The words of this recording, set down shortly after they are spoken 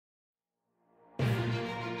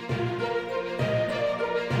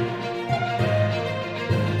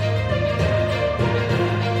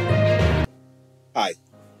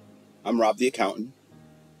I'm Rob the Accountant.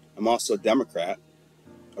 I'm also a Democrat,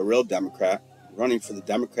 a real Democrat, running for the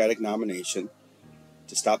Democratic nomination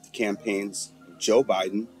to stop the campaigns of Joe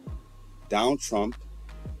Biden, Donald Trump,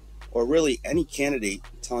 or really any candidate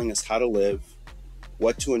telling us how to live,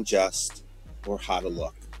 what to ingest, or how to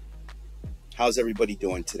look. How's everybody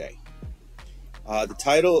doing today? The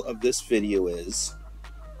title of this video is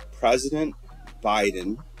President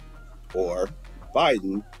Biden, or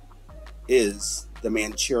Biden, is the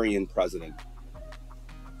Manchurian President.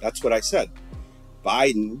 That's what I said.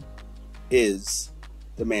 Biden is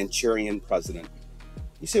the Manchurian President.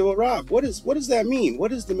 You say, well, Rob, what does that mean?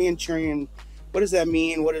 What is the Manchurian? What does that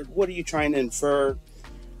mean? What are you trying to infer?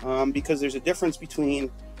 Because there's a difference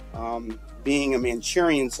between being a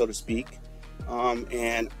Manchurian, so to speak,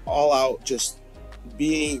 and all out just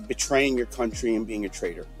betraying your country and being a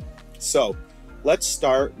traitor. So let's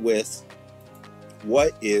start with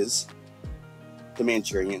what is the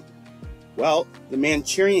Manchurian? Well, the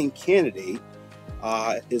Manchurian Candidate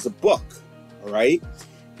is a book, all right?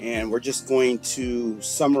 And we're just going to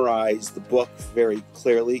summarize the book very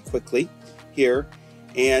quickly here.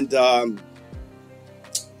 And the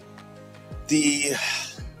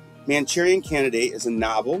Manchurian Candidate is a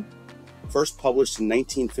novel first published in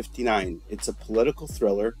 1959. It's a political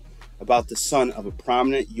thriller about the son of a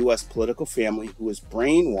prominent U.S. political family who was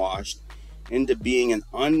brainwashed into being an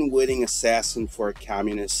unwitting assassin for a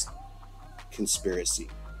communist conspiracy.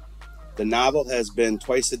 The novel has been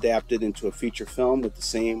twice adapted into a feature film with the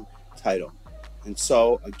same title. And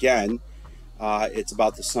so, again, it's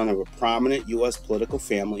about the son of a prominent U.S. political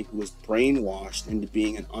family who was brainwashed into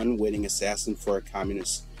being an unwitting assassin for a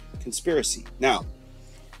communist conspiracy. Now,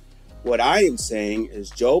 what I am saying is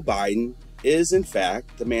Joe Biden is, in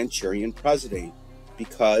fact, the Manchurian President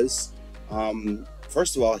because,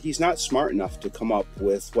 first of all, he's not smart enough to come up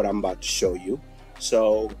with what I'm about to show you.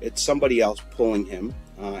 So it's somebody else pulling him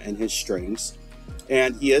and his strings.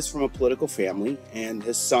 And he is from a political family, and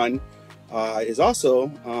his son is also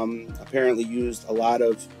apparently used a lot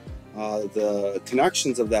of the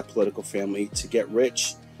connections of that political family to get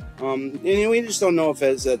rich. And we just don't know if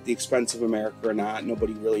it's at the expense of America or not.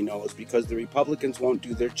 Nobody really knows because the Republicans won't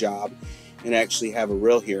do their job and actually have a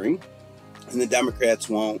real hearing, and the Democrats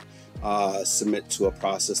won't submit to a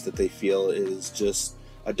process that they feel is just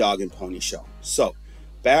a dog and pony show. So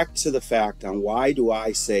back to the fact on why do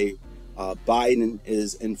I say Biden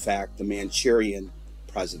is in fact the Manchurian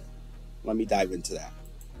President. Let me dive into that.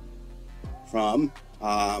 From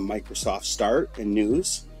Microsoft Start and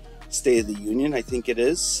News, State of the Union, I think it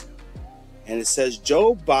is. And it says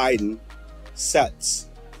Joe Biden sets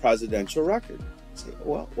presidential record. Say,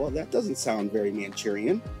 well, that doesn't sound very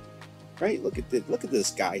Manchurian, right? Look at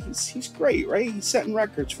this guy. He's great, right? He's setting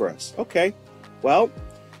records for us. Okay. Well,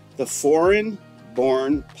 the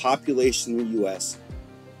foreign-born population in the U.S.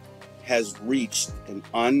 has reached an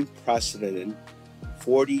unprecedented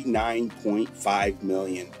 49.5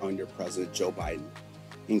 million under President Joe Biden,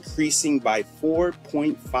 increasing by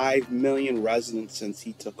 4.5 million residents since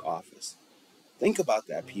he took office. Think about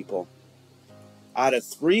that, people. Out of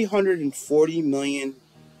 340 million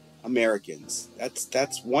Americans, that's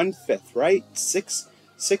 1/5, right?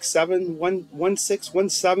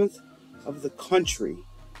 1/7 of the country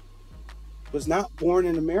was not born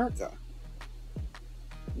in America.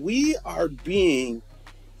 We are being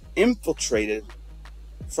infiltrated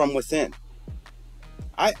from within.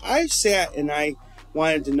 I sat and I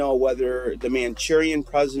wanted to know whether the Manchurian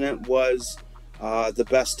President was the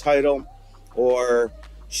best title, or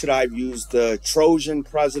should I have used the Trojan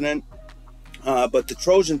President? But the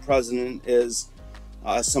Trojan President is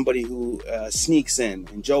somebody who sneaks in,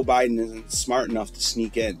 and Joe Biden isn't smart enough to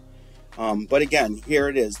sneak in. But again, here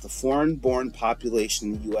it is. The foreign-born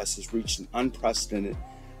population in the U.S. has reached an unprecedented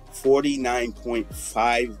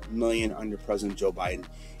 49.5 million under President Joe Biden,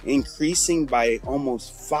 increasing by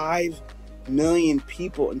almost 5 million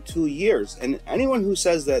people in 2 years. And anyone who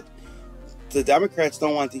says that the Democrats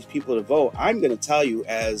don't want these people to vote, I'm going to tell you,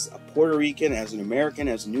 as a Puerto Rican, as an American,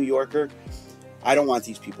 as a New Yorker, I don't want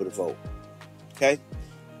these people to vote. Okay?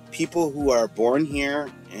 People who are born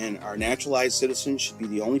here and are naturalized citizens should be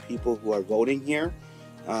the only people who are voting here,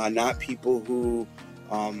 not people who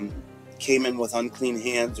came in with unclean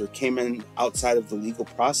hands or came in outside of the legal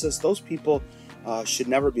process. Those people should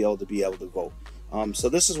never be able to vote. So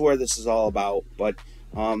this is where this is all about. But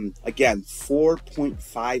again,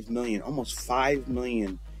 4.5 million, almost 5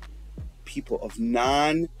 million people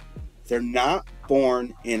they're not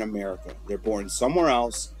born in America. They're born somewhere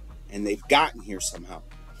else, and they've gotten here somehow.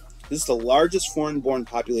 This is the largest foreign-born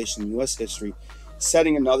population in U.S. history,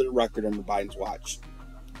 setting another record under Biden's watch.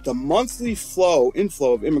 The monthly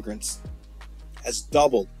inflow of immigrants has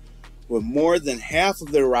doubled, with more than half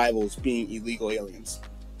of their arrivals being illegal aliens.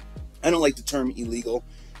 I don't like the term illegal.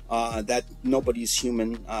 That nobody's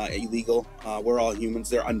human illegal. We're all humans.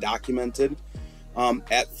 They're undocumented.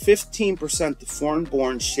 At 15%, the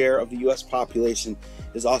foreign-born share of the U.S. population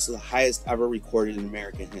is also the highest ever recorded in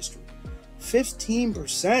American history.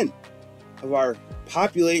 15% of our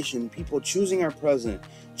population, people choosing our president,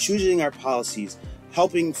 choosing our policies,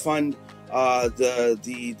 helping fund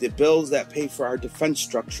the bills that pay for our defense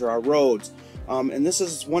structure, our roads. And this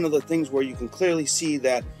is one of the things where you can clearly see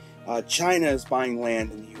that China is buying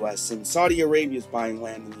land in the U.S. and Saudi Arabia is buying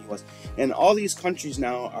land in the U.S. And all these countries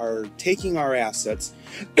now are taking our assets,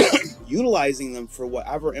 utilizing them for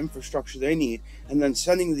whatever infrastructure they need, and then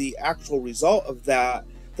sending the actual result of that,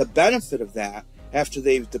 the benefit of that, after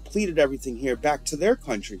they've depleted everything here, back to their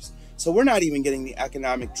countries. So we're not even getting the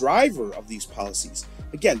economic driver of these policies.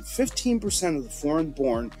 Again, 15% of the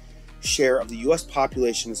foreign-born share of the U.S.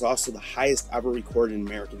 population is also the highest ever recorded in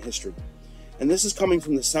American history. And this is coming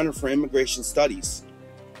from the Center for Immigration Studies.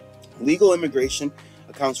 Legal immigration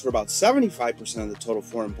accounts for about 75% of the total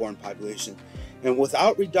foreign-born population. And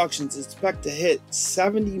without reductions, it's expected to hit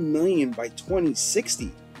 70 million by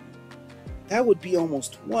 2060. That would be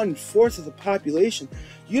almost 1/4 of the population.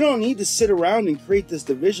 You don't need to sit around and create this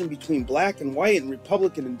division between black and white and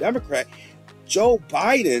Republican and Democrat. Joe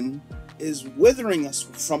Biden is withering us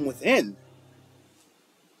from within.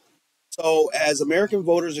 So as American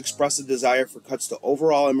voters express a desire for cuts to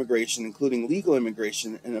overall immigration, including legal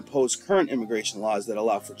immigration, and oppose current immigration laws that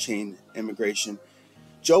allow for chain immigration,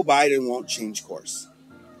 Joe Biden won't change course.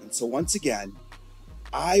 And so once again,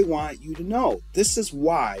 I want you to know, this is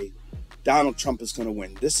why Donald Trump is going to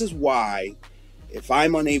win. This is why, if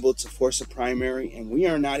I'm unable to force a primary and we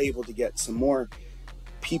are not able to get some more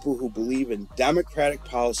people who believe in democratic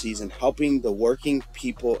policies and helping the working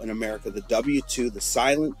people in America, the W2, the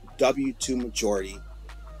silent W2 majority,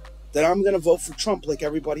 then I'm going to vote for Trump like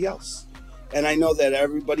everybody else. And I know that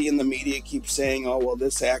everybody in the media keeps saying, oh, well,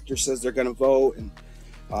 this actor says they're going to vote, and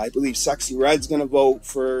I believe Sexy Red's going to vote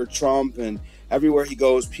for Trump, and everywhere he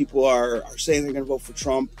goes, people are saying they're going to vote for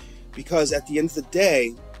Trump, because at the end of the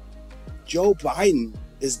day, Joe Biden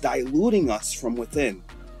is diluting us from within.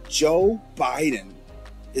 Joe Biden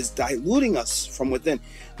is diluting us from within.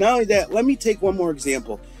 Not only that, let me take one more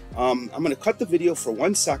example. I'm going to cut the video for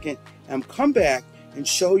 1 second and come back and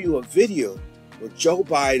show you a video where Joe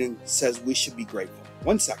Biden says we should be grateful.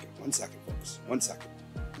 1 second, folks. 1 second.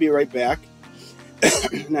 Be right back.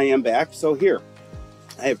 And I am back. So here,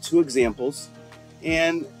 I have 2 examples.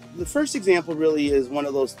 And the first example really is one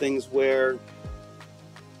of those things where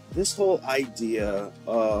this whole idea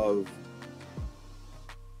of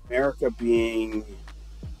America being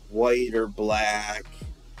white or black,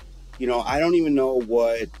 you know, I don't even know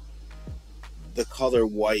what the color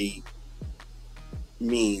white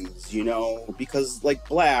means, you know, because like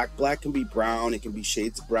black can be brown, it can be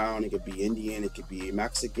shades of brown, it could be Indian, it could be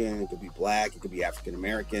Mexican, it could be black, it could be African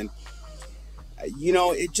American. You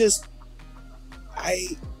know, it just,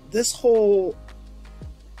 this whole,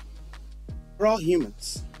 we're all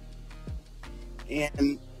humans.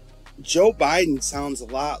 And Joe Biden sounds a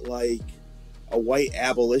lot like a white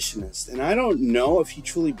abolitionist. And I don't know if he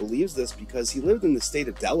truly believes this, because he lived in the state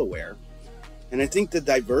of Delaware. And I think the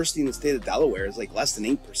diversity in the state of Delaware is like less than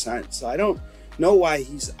 8%. So I don't know why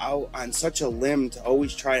he's out on such a limb to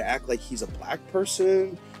always try to act like he's a black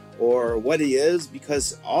person or what he is,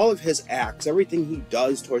 because all of his acts, everything he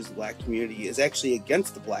does towards the black community is actually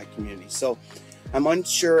against the black community. So I'm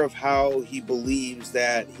unsure of how he believes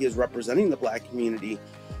that he is representing the black community,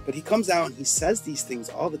 but he comes out and he says these things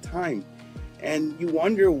all the time. And you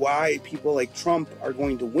wonder why people like Trump are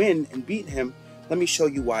going to win and beat him. Let me show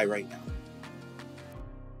you why right now.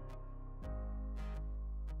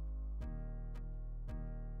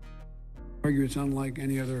 Argue it's unlike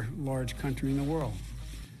any other large country in the world.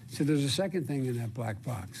 So there's a second thing in that black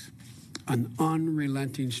box, an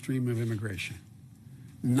unrelenting stream of immigration,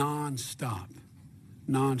 non-stop.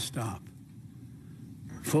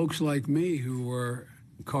 Folks like me who were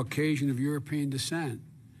Caucasian of European descent,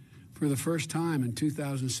 for the first time in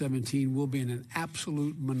 2017, will be in an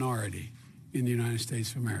absolute minority in the United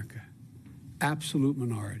States of America. Absolute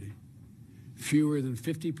minority. Fewer than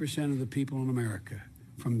 50% of the people in America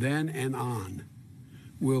from then and on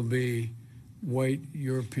will be white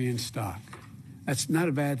European stock. That's not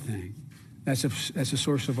a bad thing. That's a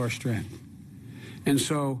source of our strength. And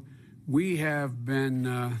so we have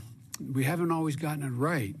been, we haven't always gotten it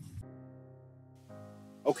right.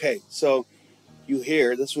 Okay, so you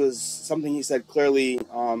hear, this was something he said clearly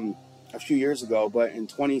a few years ago, but in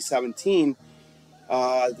 2017,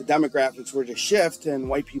 the demographics were to shift and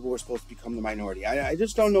white people were supposed to become the minority. I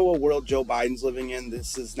just don't know what world Joe Biden's living in.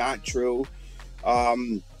 This is not true.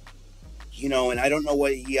 You know, and I don't know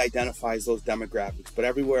what he identifies those demographics, but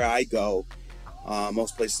everywhere I go,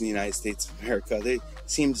 most places in the United States of America, they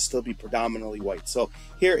seem to still be predominantly white. So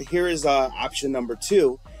here is option number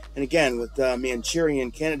 2. And again, with the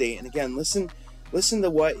Manchurian candidate, and again, listen to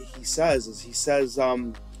what he says. Is he says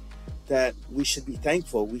that we should be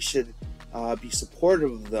thankful, we should be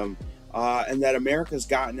supportive of them, and that America's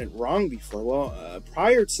gotten it wrong before. Well,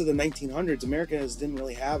 prior to the 1900s, Americans didn't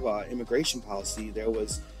really have an immigration policy. There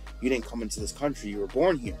was, you didn't come into this country, you were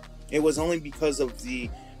born here. It was only because of the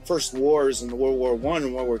first wars in the World War I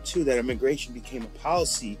and World War II that immigration became a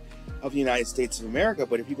policy of the United States of America.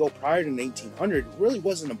 But if you go prior to 1900, it really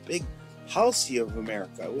wasn't a big policy of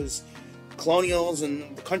America. It was colonials,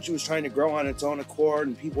 and the country was trying to grow on its own accord,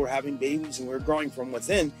 and people were having babies, and we were growing from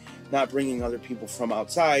within, not bringing other people from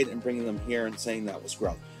outside and bringing them here and saying that was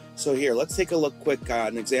growth. So here, let's take a look quick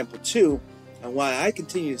on example 2 and why I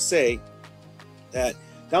continue to say that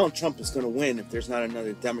Donald Trump is going to win if there's not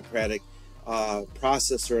another Democratic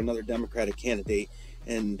process or another Democratic candidate.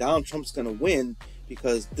 And Donald Trump's going to win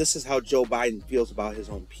because this is how Joe Biden feels about his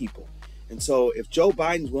own people. And so if Joe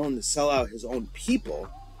Biden's willing to sell out his own people,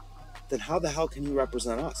 then how the hell can he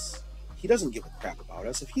represent us? He doesn't give a crap about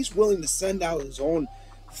us. If he's willing to send out his own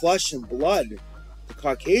flesh and blood, the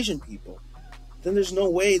Caucasian people, then there's no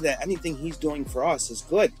way that anything he's doing for us is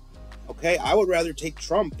good. Okay, I would rather take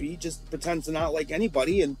Trump. He just pretends to not like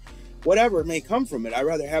anybody, and whatever may come from it, I'd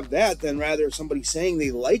rather have that than rather somebody saying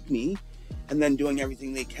they like me and then doing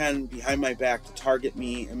everything they can behind my back to target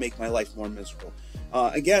me and make my life more miserable.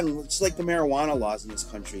 Again, it's like the marijuana laws in this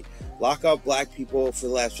country. Lock up black people for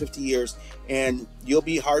the last 50 years, and you'll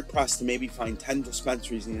be hard-pressed to maybe find 10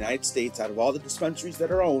 dispensaries in the United States out of all the dispensaries that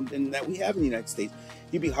are owned and that we have in the United States.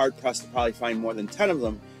 You'd be hard-pressed to probably find more than 10 of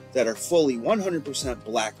them that are fully 100%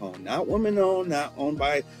 black-owned, not women-owned, not owned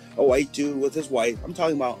by a white dude with his wife. I'm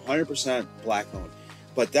talking about 100% black-owned.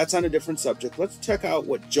 But that's on a different subject. Let's check out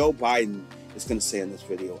what Joe Biden is going to say in this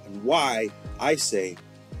video and why I say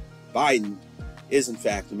Biden is in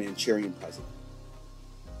fact the Manchurian president.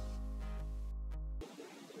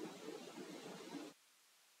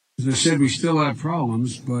 As I said, we still have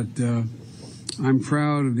problems, but I'm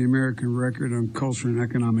proud of the American record on culture and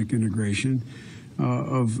economic integration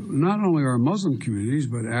of not only our Muslim communities,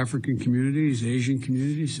 but African communities, Asian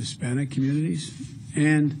communities, Hispanic communities,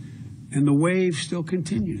 and the wave still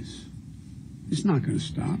continues. It's not going to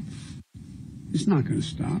stop. It's not going to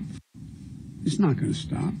stop. It's not going to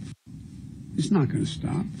stop. It's not going to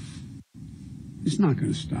stop. It's not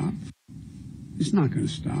going to stop. It's not going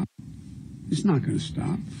to stop. It's not going to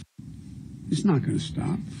stop. It's not going to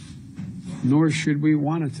stop. Nor should we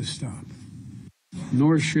want it to stop.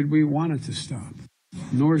 Nor should we want it to stop.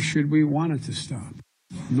 Nor should we want it to stop.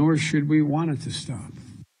 Nor should we want it to stop.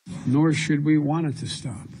 Nor should we want it to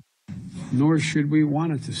stop. Nor should we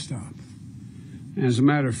want it to stop. As a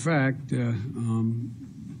matter of fact,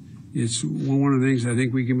 it's one of the things I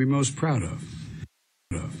think we can be most proud of.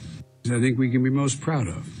 I think we can be most proud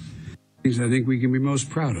of. Things I think we can be most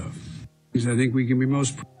proud of. Things I think we can be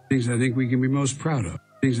most. Things I think we can be most proud of.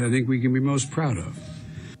 Things I think we can be most proud of.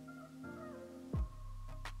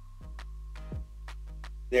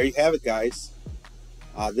 There you have it, guys.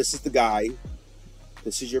 This is the guy.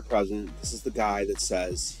 This is your president. This is the guy that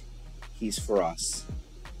says he's for us.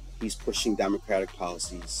 He's pushing democratic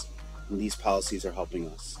policies, and these policies are helping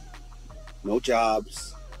us. No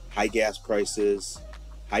jobs, high gas prices,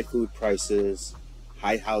 high food prices,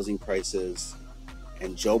 high housing prices,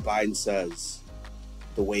 and Joe Biden says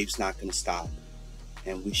the wave's not going to stop,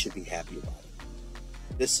 and we should be happy about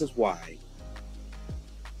it. This is why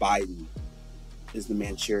Biden is the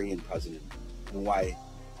Manchurian president, and why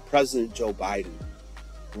President Joe Biden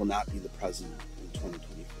will not be the president in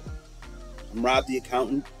 2024. I'm Rob the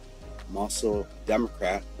Accountant. I'm also a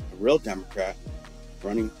Democrat, a real Democrat,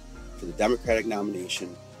 running for the Democratic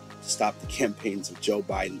nomination to stop the campaigns of Joe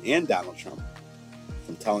Biden and Donald Trump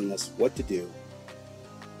from telling us what to do,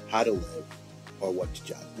 how to live, or what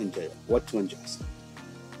to ingest.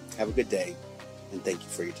 Have a good day, and thank you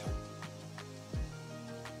for your time.